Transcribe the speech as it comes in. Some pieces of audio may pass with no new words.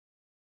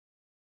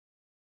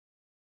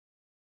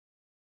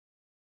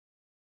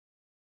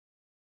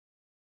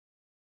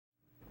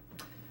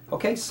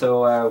Okay,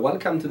 so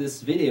welcome to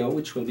this video,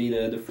 which will be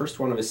the first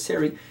one of a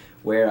series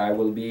where I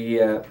will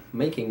be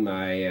making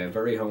my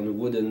very own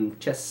wooden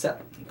chess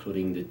set,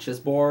 including the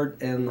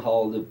chessboard and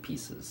all the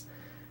pieces.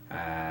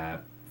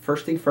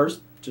 First thing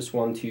first, just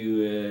want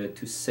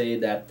to say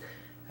that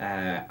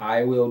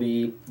I will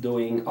be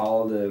doing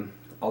all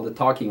the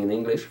talking in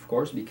English, of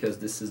course, because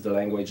this is the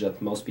language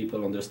that most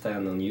people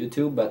understand on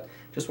YouTube. But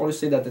just want to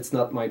say that it's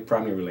not my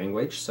primary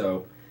language,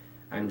 so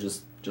I'm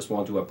just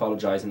want to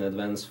apologize in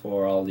advance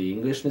for all the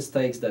English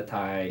mistakes that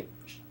I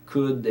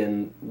could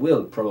and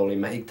will probably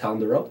make down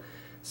the road.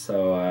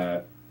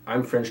 So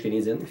I'm French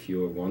Canadian, if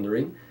you're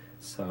wondering.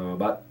 So,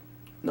 but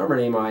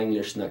normally my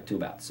English is not too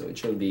bad, so it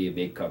should be a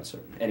big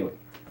concern. Anyway,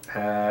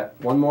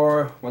 one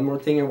more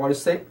thing I want to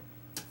say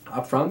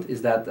up front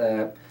is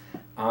that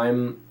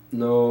I'm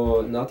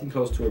nothing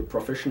close to a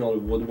professional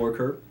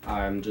woodworker.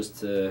 I'm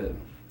just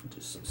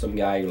some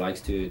guy who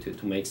likes to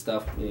make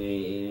stuff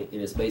in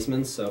his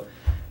basement. So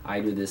I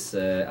do this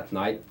at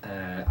night.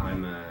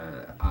 I'm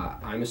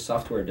a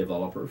software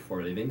developer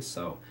for a living,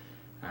 so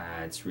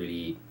it's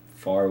really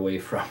far away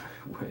from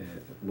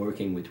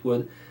working with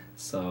wood.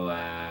 So,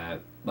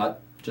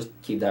 but just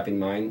keep that in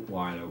mind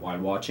while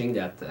watching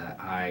that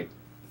I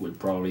will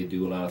probably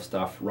do a lot of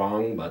stuff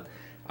wrong, but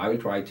I will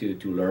try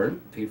to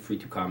learn. Feel free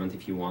to comment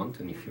if you want,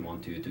 and if you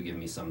want to give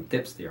me some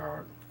tips, they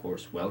are of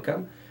course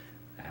welcome.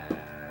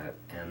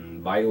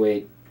 And by the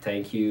way,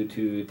 thanks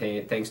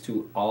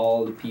to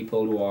all the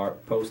people who are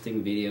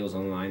posting videos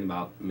online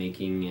about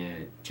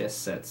making chess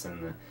sets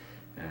and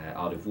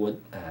out of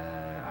wood.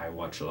 I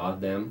watch a lot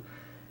of them,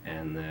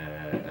 and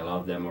a lot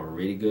of them are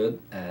really good.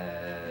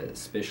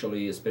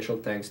 Especially a special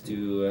thanks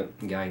to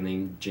a guy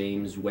named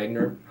James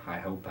Wagner. I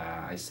hope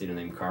I say the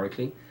name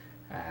correctly.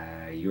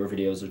 Your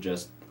videos are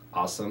just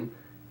awesome.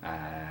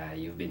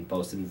 You've been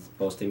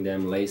posting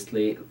them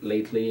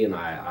lately, and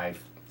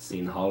I've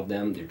seen all of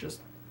them. They're just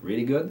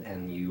really good,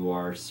 and you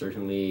are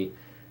certainly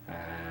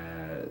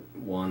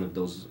one of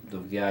those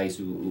guys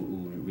who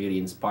really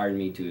inspired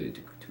me to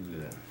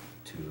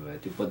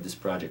put this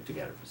project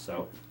together.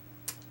 So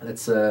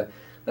let's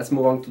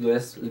move on to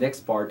the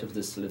next part of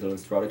this little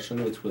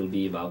introduction, which will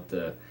be about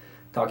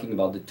talking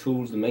about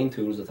the main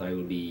tools that I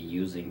will be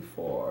using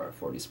for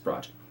this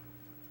project.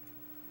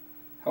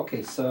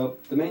 Okay, so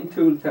the main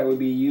tool that I will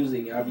be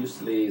using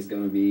obviously is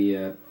going to be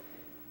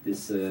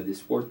this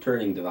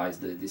Woodturning device,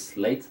 this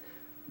lathe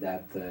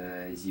that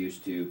is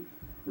used to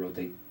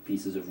rotate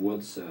pieces of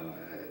wood, so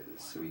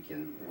we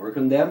can work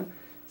on them.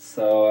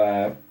 So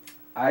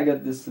I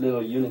got this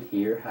little unit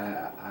here.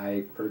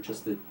 I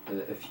purchased it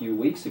a few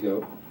weeks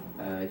ago.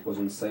 It was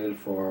on sale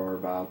for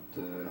about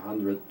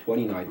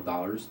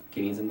 $129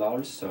 Canadian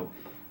dollars, so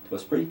it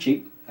was pretty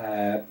cheap.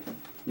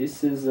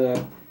 This is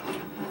the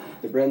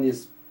brand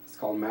is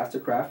called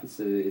Mastercraft.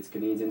 It's a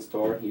Canadian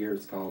store here.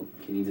 It's called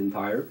Canadian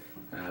Tire.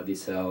 They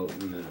sell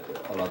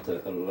a lot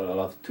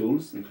of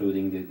tools,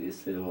 including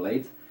this little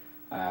lathe.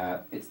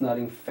 It's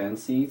nothing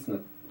fancy. It's not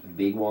a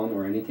big one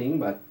or anything,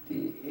 but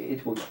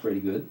it works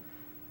pretty good.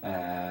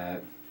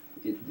 The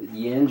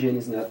engine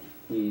is not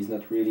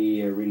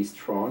really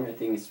strong. I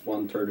think it's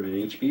 1/3 of an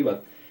HP,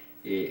 but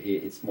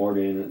it's more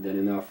than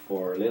enough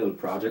for a little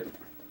project.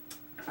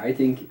 I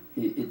think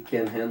it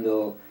can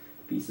handle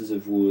pieces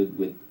of wood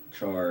which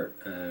are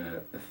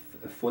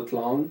a foot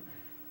long,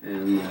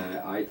 and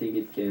I think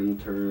it can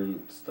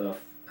turn stuff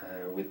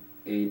with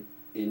 8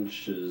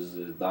 inches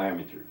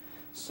diameter.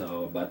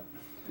 So, but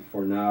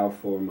for now,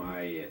 for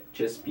my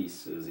chess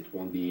pieces, it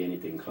won't be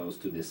anything close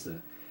to this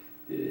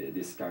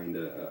kind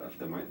of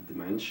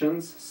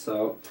dimensions.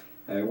 So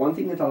one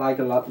thing that I like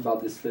a lot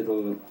about this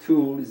little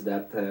tool is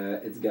that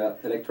it's got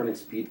electronic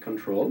speed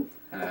control.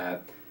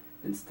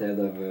 Instead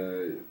of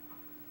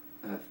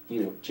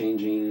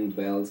changing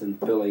belts and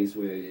pulleys,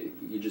 where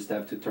you just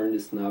have to turn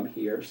this knob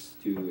here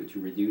to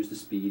reduce the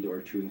speed or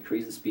to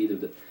increase the speed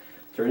of the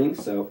turning.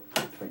 So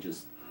if I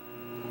just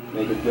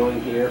make it go in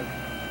here,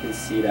 you can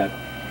see that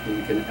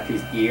you can at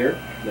least hear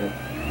that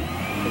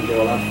it can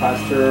go a lot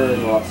faster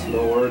and a lot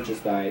slower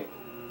just by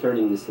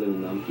turning this little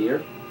knob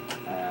here.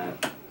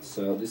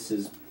 So this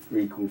is a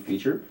really cool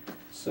feature.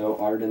 So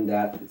other than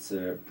that, it's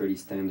a pretty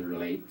standard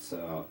lathe.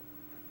 So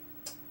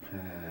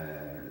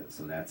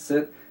so that's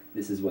it.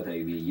 This is what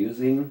I'll be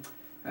using.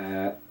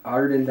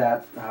 Other than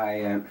that,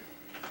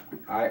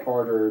 I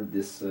ordered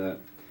this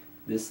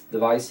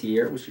device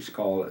here, which is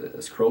called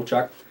a scroll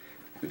chuck,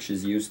 which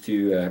is used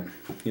to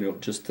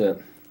just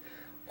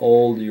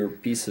hold your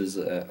pieces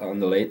on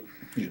the lathe.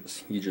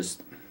 You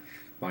just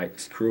by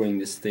screwing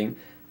this thing.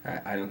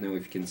 I don't know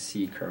if you can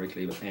see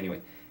correctly, but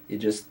anyway, it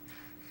just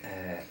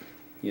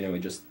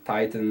it just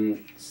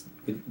tightens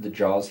with the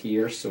jaws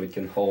here, so it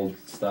can hold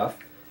stuff.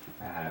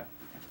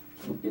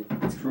 It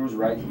screws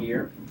right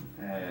here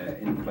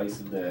in place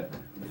of the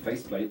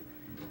faceplate.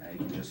 You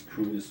can just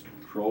screw this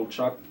scroll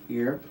chuck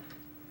here,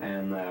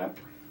 and it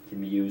can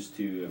be used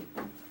to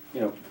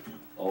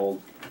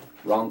hold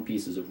round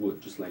pieces of wood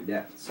just like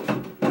that. So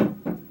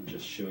I'll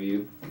just show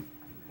you.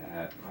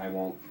 I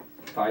won't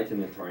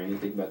tighten it or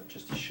anything, but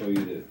just to show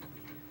you the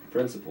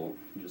principle,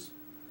 just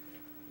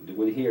the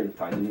wood here and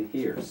tighten it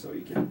here, so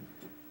you can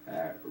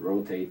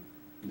rotate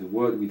the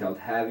wood without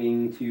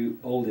having to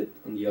hold it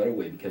on the other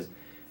way, because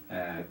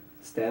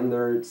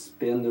standard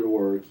spindle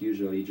work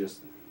usually just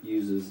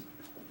uses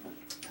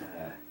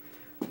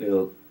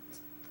little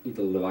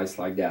device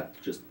like that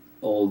to just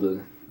hold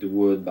the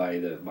wood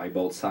by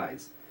both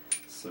sides.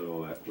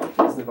 So with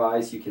this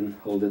device you can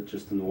hold it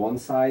just on one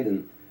side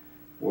and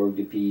work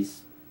the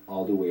piece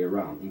all the way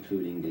around,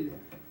 including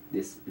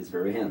this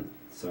very end.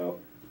 So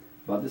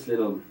bought this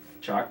little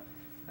chuck.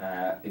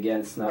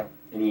 Again, it's not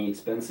any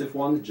expensive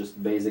one,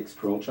 just basic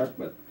scroll chuck,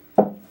 but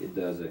it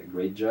does a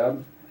great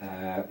job.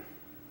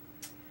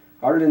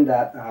 Other than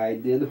that, I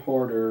did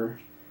order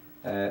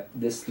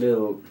this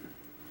little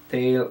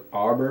tail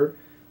arbor.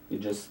 It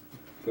just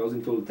goes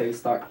into the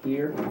tailstock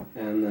here,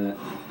 and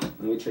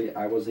in which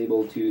I was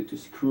able to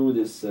screw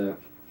this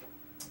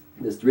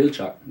this drill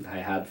chuck that I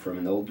had from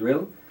an old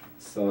drill.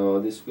 So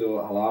this will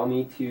allow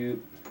me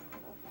to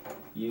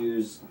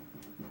use,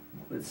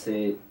 let's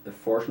say, a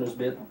Forstner's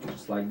bit,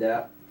 just like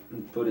that,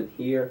 and put it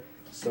here,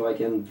 so I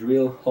can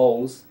drill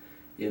holes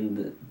in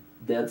the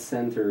dead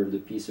center of the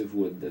piece of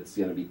wood that's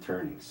going to be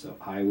turning. So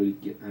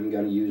I'm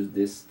going to use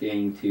this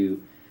thing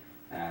to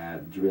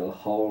drill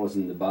holes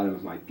in the bottom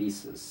of my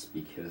pieces,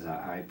 because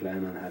I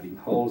plan on having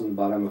holes in the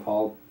bottom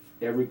of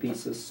every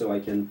pieces, so I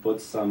can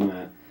put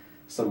some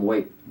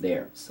weight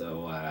there.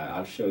 So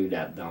I'll show you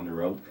that down the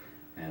road,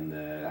 and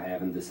I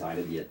haven't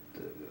decided yet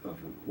of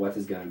what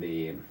is going to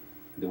be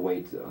the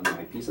weight on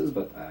my pieces,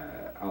 but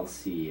I'll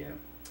see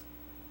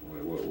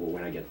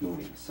when I get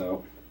moving.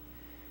 So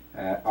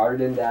other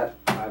than that,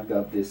 I've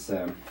got this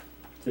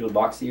little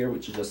box here,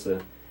 which is just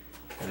a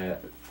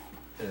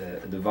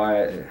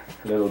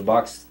little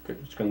box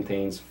which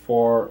contains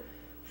four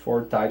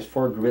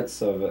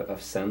grits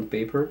of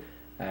sandpaper.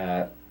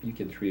 You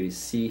can really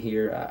see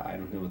here, I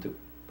don't know how to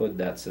put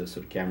that so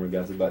the camera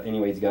gets it, but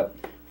anyway, it's got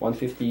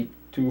 150,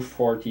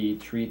 240,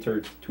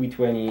 330,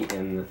 320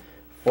 and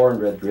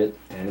 400 grit,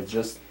 and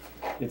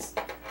it's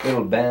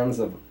little bands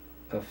of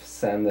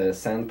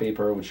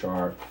sandpaper which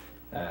are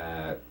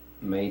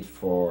made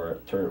for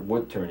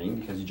wood turning,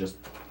 because you just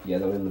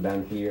get a little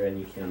band here and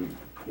you can,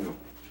 you know,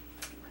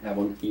 have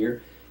one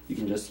here. You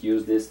can just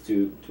use this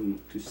to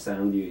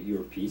sand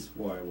your piece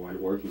while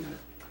working on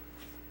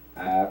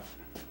it.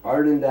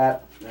 Other than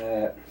that,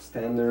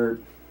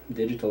 standard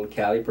digital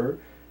caliper,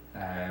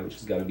 which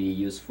is going to be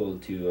useful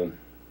to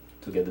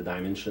get the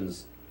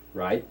dimensions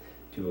right,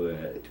 to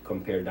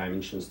compare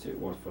dimensions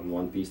from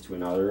one piece to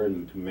another,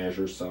 and to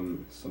measure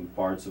some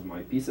parts of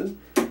my pieces.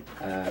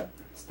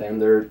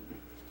 Standard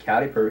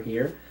caliper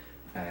here.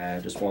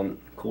 Just one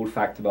cool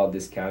fact about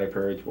this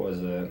caliper: it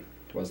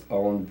was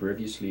owned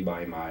previously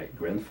by my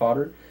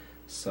grandfather,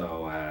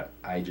 so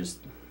I just,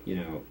 you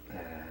know,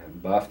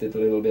 buffed it a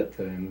little bit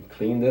and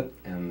cleaned it,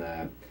 and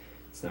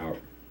it's now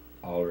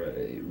all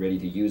ready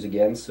to use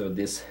again. So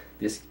this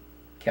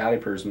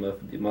calipers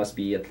must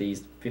be at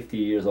least 50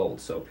 years old,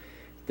 so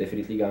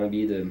definitely gonna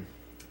be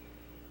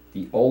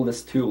the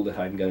oldest tool that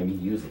I'm gonna be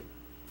using.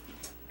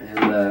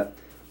 And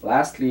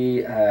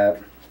lastly,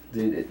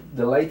 the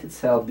lathe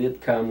itself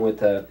did come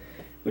with a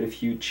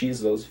few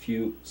chisels,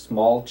 few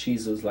small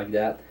chisels like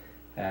that,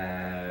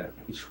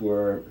 which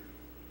were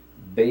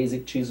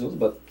basic chisels,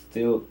 but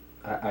still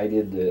I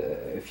did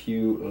a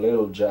few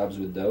little jobs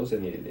with those,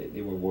 and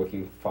they were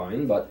working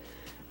fine. But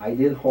I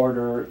did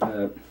order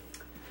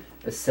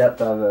a set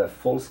of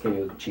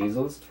full-scale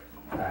chisels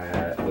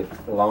with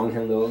long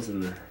handles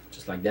and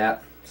just like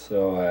that.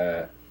 So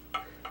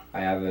I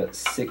have a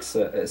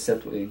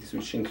set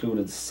which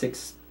included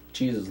 6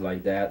 chisels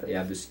like that. I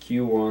have the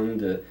skew one,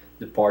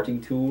 the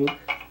parting tool,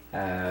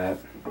 a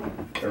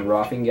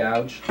roughing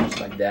gouge just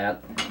like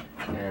that,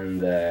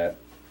 and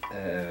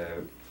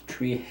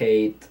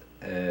 3/8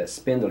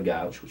 spindle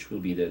gouge, which will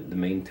be the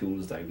main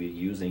tools that I'll be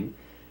using,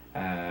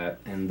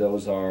 and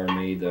those are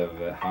made of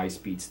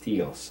high-speed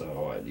steel,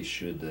 so they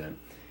should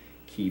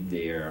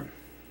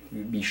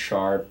be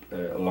sharp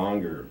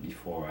longer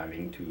before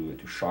having to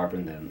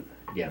sharpen them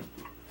again.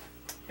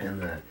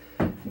 And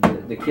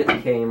the kit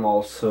came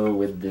also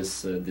with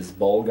this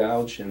ball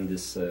gouge and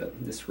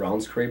this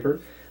round scraper,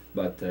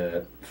 but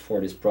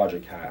for this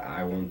project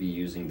I won't be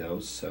using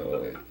those,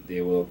 so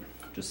they will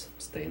just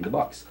stay in the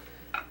box.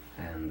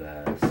 And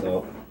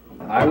so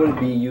I will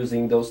be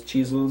using those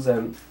chisels,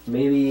 and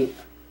maybe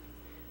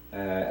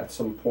at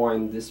some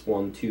point this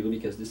one too,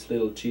 because this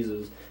little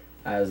chisel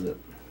has,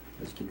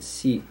 as you can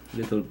see,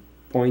 little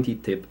pointy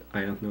tip.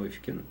 I don't know if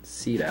you can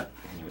see that.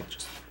 Anyway,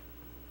 just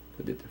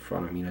put it in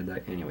front of me like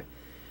that. Anyway,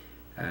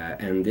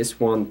 and this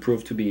one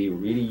proved to be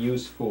really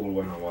useful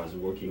when I was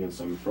working on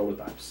some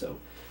prototypes, so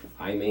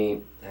I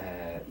may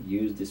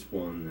use this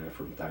one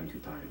from time to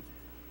time.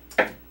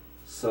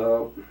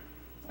 So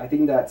I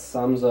think that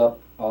sums up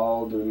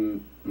all the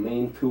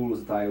main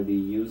tools that I'll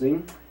be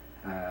using.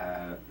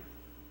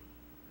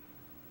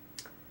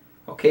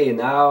 Okay,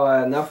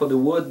 now for the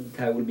wood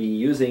I will be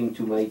using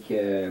to make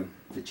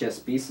the chess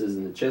pieces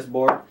and the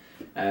chessboard.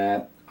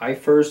 I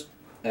first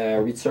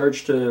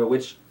researched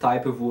which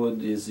type of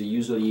wood is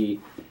usually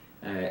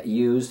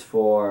used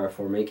for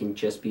making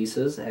chess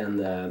pieces,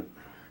 and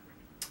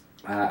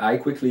I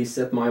quickly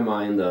set my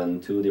mind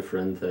on two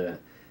different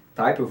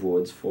type of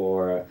woods.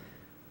 For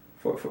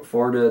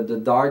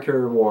the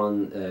darker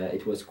one,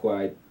 it was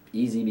quite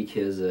easy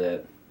because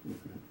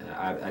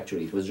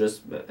actually it was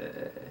just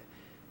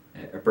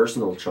a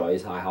personal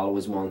choice. I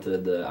always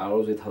wanted, I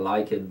always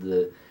liked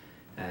the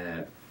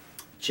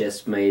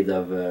chest made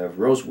of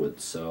rosewood,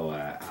 so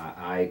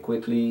I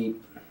quickly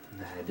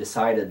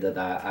decided that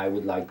I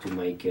would like to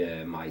make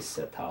my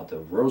set out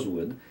of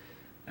rosewood.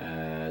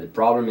 The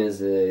problem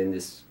is in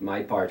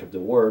my part of the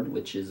world,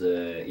 which is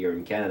here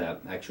in Canada.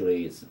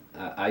 Actually,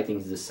 I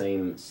think it's the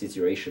same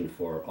situation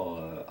for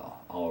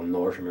all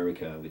North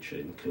America, which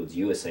includes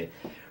USA.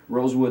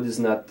 Rosewood is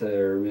not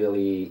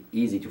really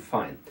easy to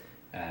find.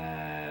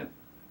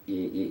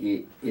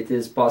 It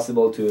is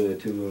possible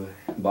to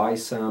buy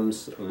some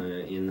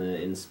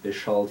in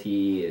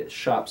specialty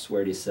shops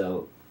where they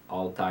sell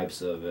all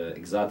types of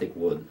exotic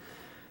wood,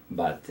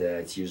 but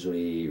it's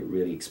usually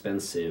really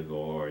expensive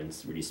or in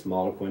really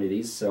small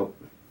quantities. So,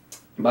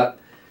 but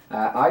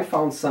I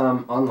found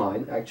some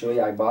online. Actually,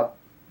 I bought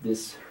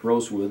this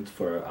rosewood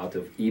out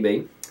of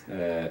eBay.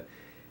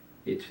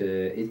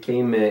 It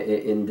came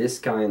in this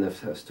kind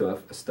of stuff.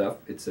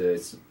 It's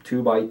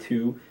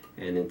 2x2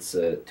 and it's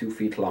 2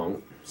 feet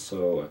long.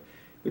 So,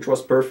 which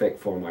was perfect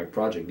for my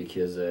project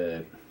because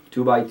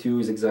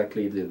 2x2 is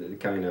exactly the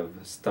kind of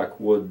stock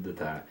wood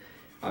that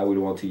I would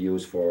want to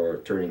use for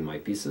turning my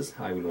pieces.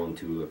 I would want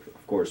to,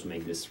 of course,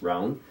 make this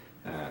round.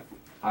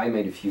 I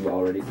made a few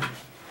already.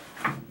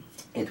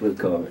 It will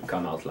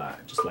come out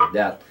just like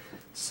that.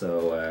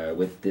 So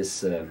with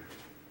this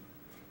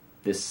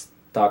this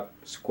stock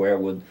square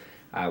wood,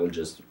 I will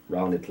just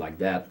round it like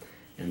that,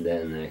 and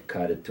then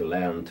cut it to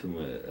length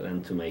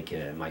to make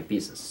my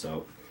pieces.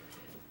 So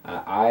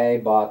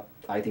I bought,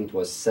 I think it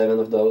was 7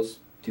 of those,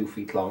 2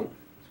 feet long,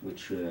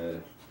 which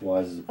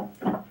was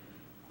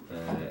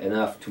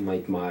enough to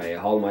make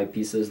all my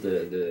pieces,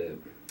 the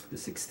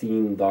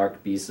 16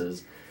 dark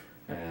pieces,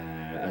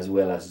 as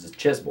well as the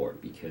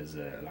chessboard, because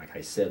like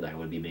I said, I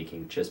will be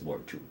making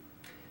chessboard too.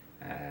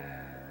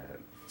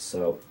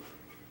 So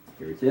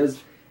here it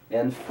is.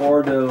 And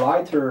for the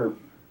lighter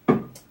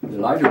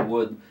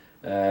wood,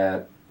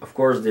 of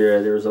course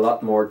there's a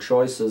lot more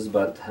choices,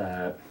 but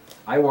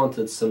I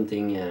wanted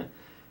something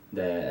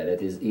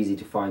that is easy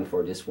to find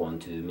for this one,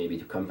 to maybe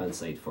to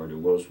compensate for the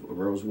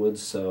rosewood.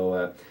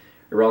 So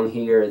around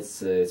here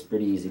it's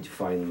pretty easy to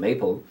find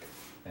maple,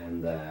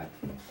 and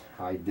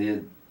I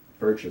did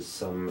purchase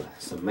some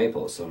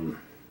maple, some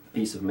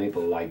piece of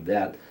maple like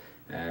that.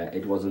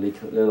 It was a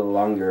little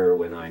longer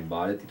when I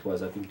bought it.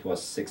 I think it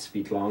was 6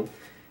 feet long.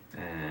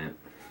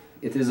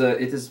 It is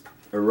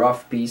a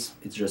rough piece.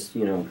 It's just,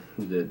 you know,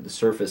 the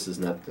surface is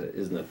not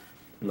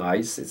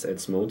nice.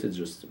 It's smooth. It's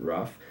just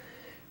rough,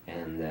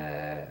 and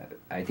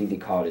I think they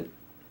call it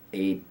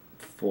 8/4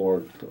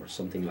 or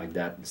something like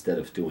that instead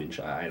of 2-inch.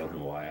 I don't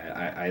know why.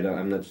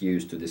 I'm not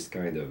used to this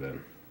kind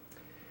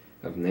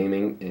of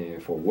naming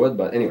for wood,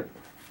 but anyway.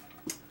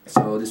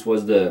 So this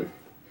was the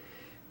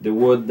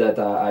wood that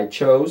I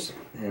chose,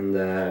 and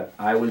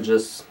I will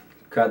just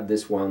cut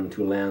this one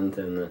to length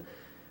and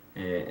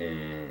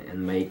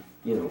make,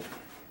 you know,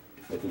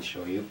 let me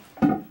show you.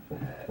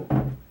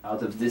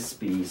 Out of this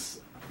piece,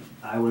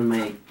 I will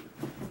make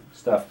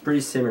stuff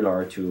pretty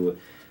similar to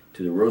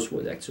the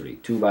rosewood, actually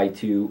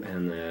 2x2,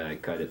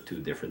 and cut it to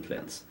different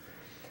lengths.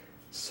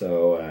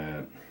 So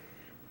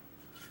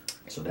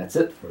so that's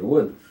it for the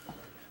wood.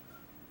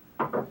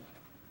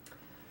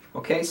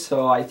 Okay,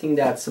 so I think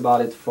that's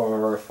about it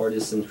for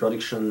this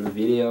introduction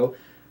video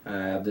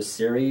of the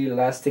series.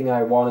 Last thing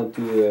I wanted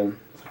to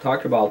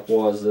talk about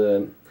was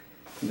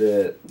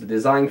the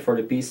design for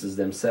the pieces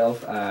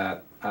themselves.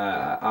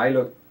 I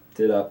looked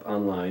it up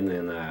online,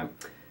 and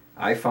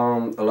I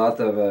found a lot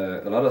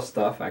of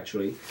stuff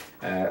actually.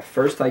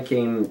 First, I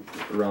came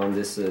around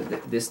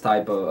this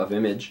type of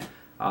image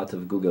out of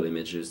Google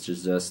Images,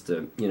 just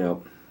you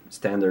know,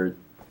 standard.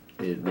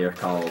 They're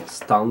called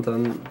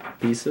Staunton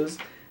pieces,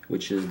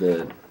 which is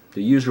the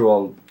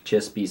usual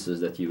chess pieces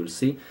that you will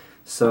see.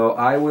 So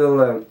I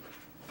will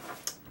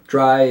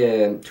try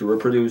to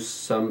reproduce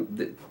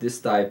this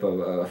type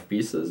of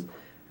pieces.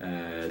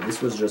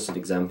 This was just an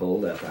example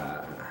that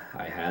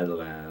I had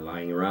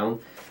lying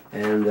around,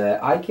 and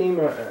I came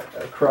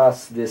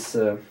across this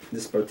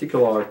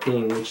particular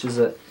thing, which is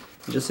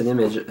just an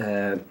image.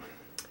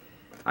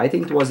 I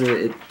think it was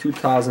in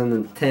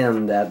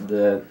 2010 that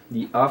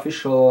the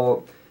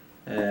official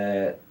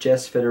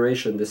Chess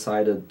Federation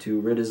decided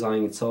to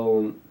redesign its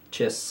own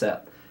chess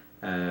set.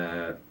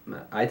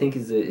 I think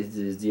it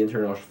is the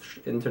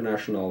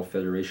international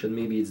federation.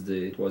 Maybe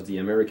it was the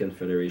American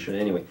Federation.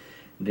 Anyway,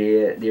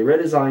 they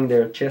redesigned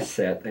their chess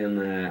set, and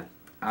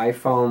I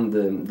found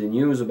the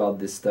news about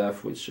this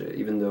stuff, which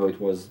even though it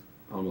was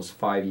almost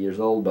 5 years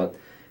old,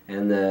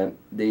 and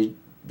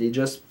they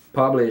just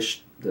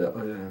published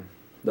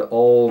the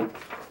all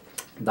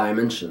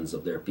dimensions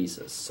of their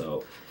pieces.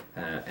 So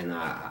and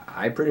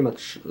I pretty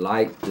much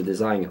like the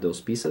design of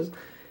those pieces.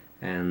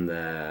 and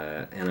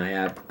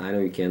I know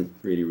you can't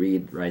really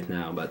read right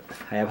now, but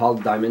I have all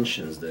the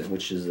dimensions,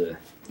 which is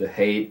the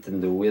height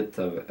and the width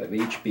of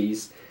each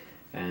piece,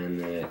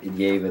 and it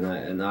gave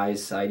a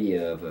nice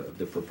idea of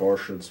the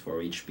proportions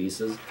for each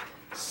pieces.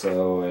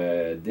 So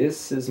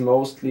this is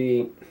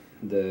mostly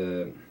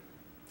the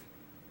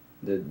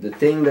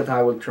thing that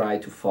I will try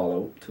to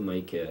follow to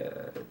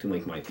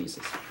make my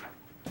pieces.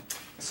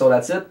 So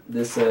that's it.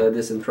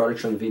 This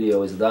introduction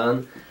video is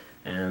done,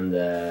 and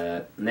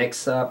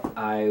next up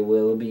I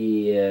will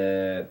be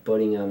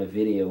putting on a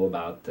video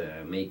about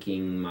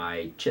making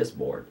my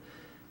chessboard.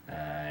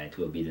 It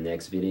will be the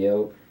next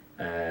video.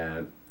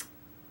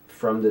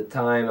 From the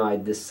time I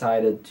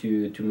decided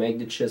to make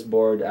the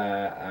chessboard,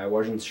 I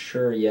wasn't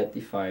sure yet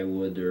if I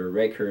would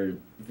record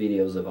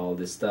videos of all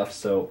this stuff,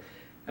 so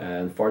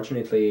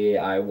unfortunately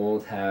I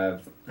won't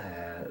have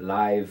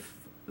live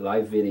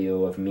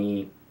video of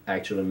me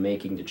actually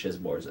making the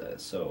chessboards.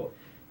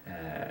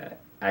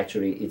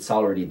 Actually it's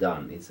already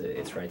done.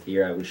 It's right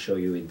here. I will show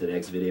you in the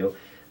next video.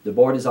 The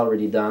board is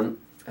already done,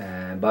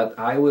 but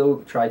I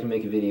will try to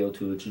make a video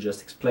to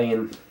just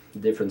explain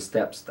different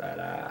steps that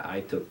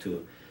I took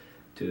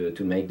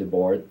to make the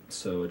board.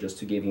 So just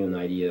to give you an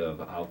idea of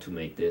how to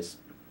make this,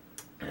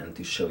 and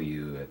to show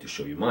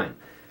you mine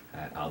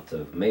out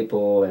of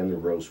maple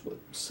and rosewood.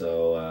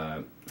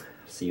 So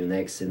see you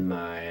next in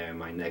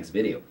my next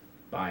video.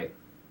 Bye.